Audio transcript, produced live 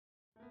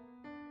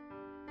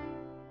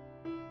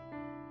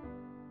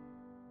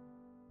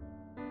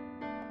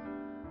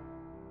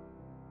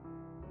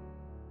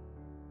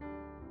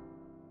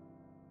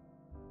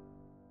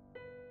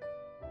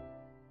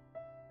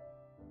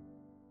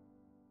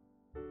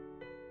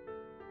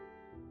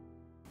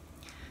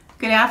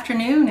Good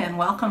afternoon and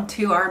welcome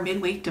to our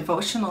midweek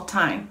devotional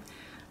time.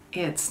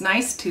 It's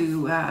nice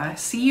to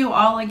see you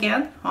all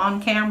again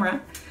on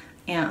camera,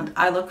 and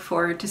I look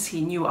forward to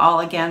seeing you all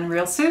again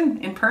real soon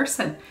in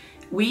person.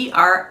 We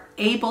are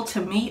able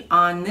to meet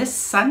on this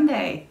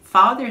Sunday,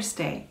 Father's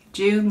Day,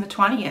 June the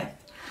 20th.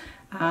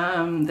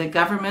 The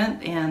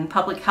government and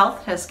public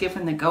health has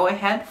given the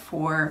go-ahead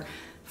for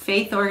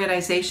faith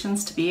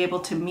organizations to be able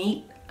to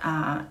meet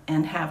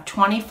and have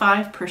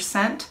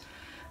 25%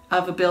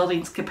 of a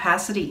building's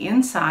capacity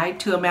inside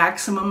to a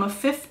maximum of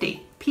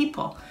 50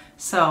 people.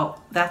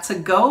 So that's a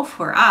go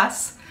for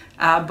us,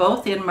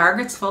 both in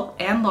Margarettsville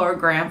and Lower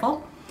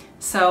Granville.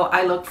 So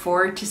I look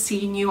forward to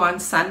seeing you on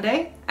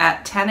Sunday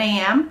at 10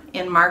 a.m.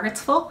 in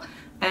Margarettsville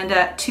and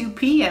at 2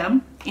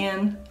 p.m.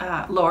 in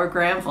Lower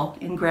Granville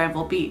in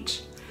Granville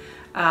Beach.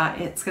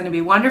 It's going to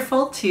be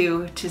wonderful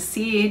to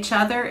see each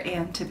other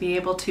and to be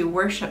able to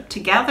worship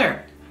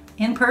together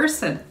in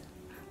person,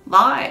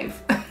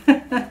 live.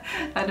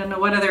 I don't know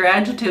what other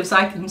adjectives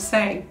I can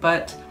say,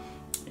 but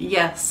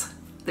yes,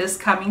 this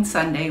coming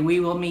Sunday we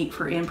will meet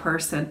for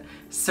in-person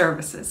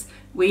services.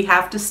 We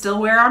have to still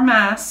wear our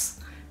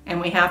masks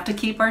and we have to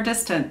keep our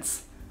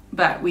distance,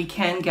 but we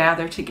can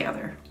gather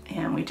together,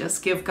 and we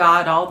just give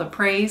God all the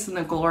praise and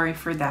the glory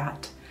for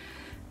that.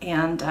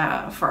 And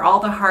for all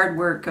the hard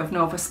work of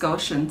Nova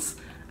Scotians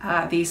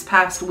these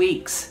past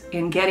weeks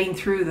in getting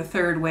through the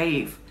third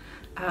wave.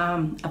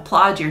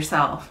 Applaud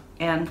yourself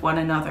and one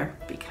another,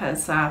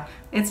 because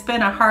it's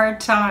been a hard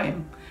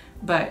time,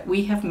 but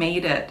we have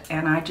made it,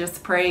 and I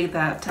just pray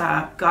that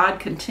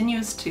God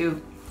continues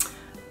to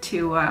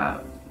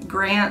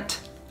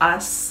grant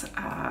us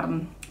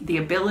the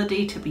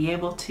ability to be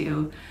able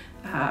to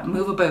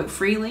move about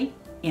freely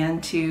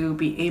and to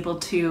be able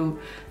to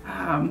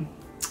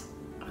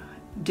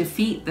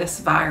defeat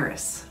this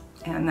virus,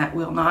 and that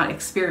we'll not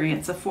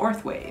experience a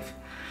fourth wave.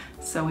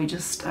 So we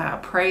just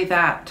pray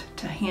that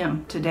to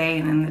Him today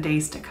and in the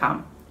days to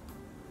come.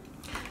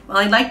 Well,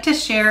 I'd like to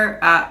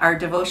share our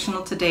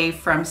devotional today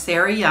from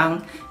Sarah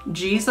Young,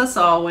 Jesus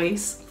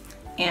Always,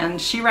 and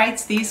she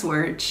writes these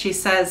words. She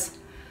says,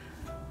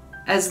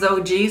 as though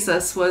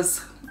Jesus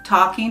was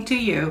talking to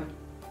you,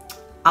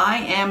 I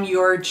am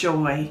your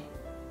joy.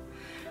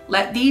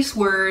 Let these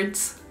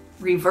words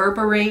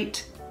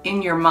reverberate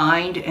in your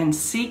mind and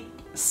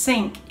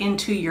sink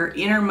into your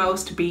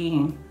innermost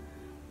being.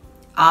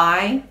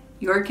 I,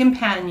 your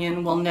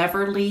companion, will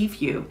never leave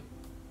you,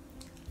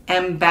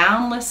 am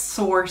boundless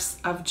source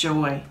of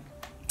joy.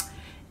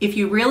 If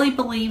you really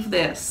believe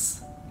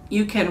this,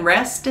 you can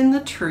rest in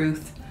the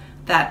truth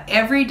that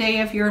every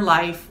day of your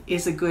life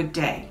is a good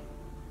day.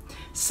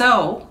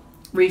 So,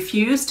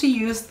 refuse to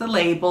use the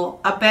label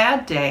a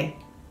bad day,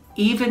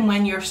 even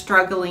when you're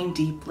struggling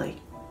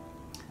deeply.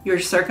 Your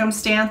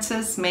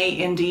circumstances may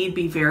indeed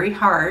be very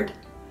hard,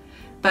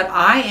 but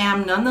I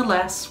am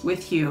nonetheless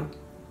with you,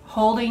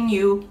 holding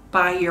you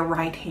by your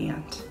right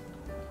hand.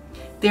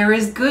 There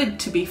is good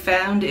to be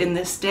found in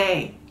this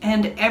day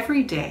and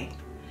every day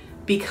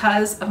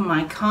because of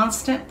my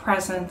constant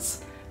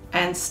presence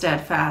and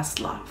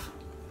steadfast love.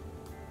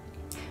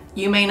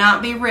 You may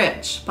not be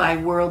rich by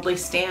worldly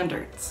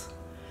standards,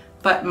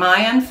 but my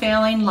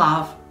unfailing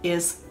love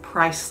is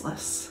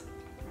priceless.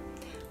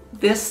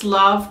 This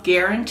love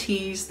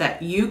guarantees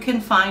that you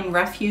can find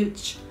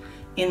refuge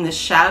in the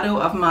shadow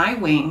of my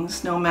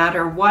wings no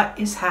matter what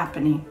is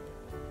happening.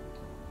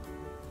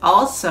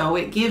 Also,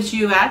 it gives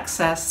you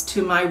access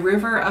to my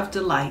river of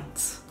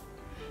delights.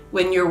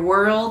 When your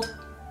world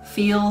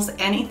feels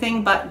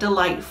anything but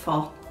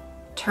delightful,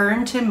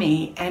 turn to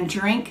me and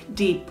drink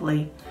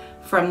deeply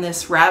from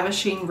this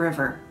ravishing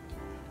river.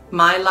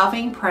 My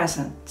loving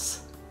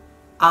presence,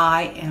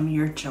 I am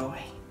your joy.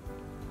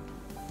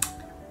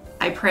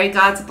 I pray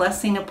God's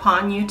blessing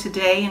upon you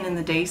today and in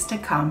the days to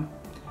come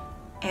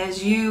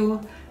as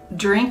you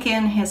drink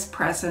in His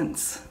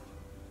presence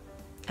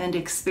and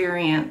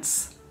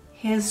experience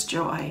His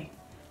joy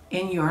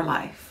in your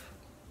life,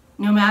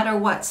 no matter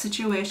what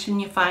situation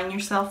you find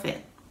yourself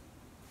in.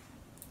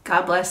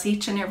 God bless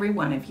each and every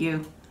one of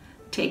you.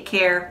 Take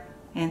care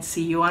and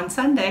see you on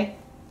Sunday.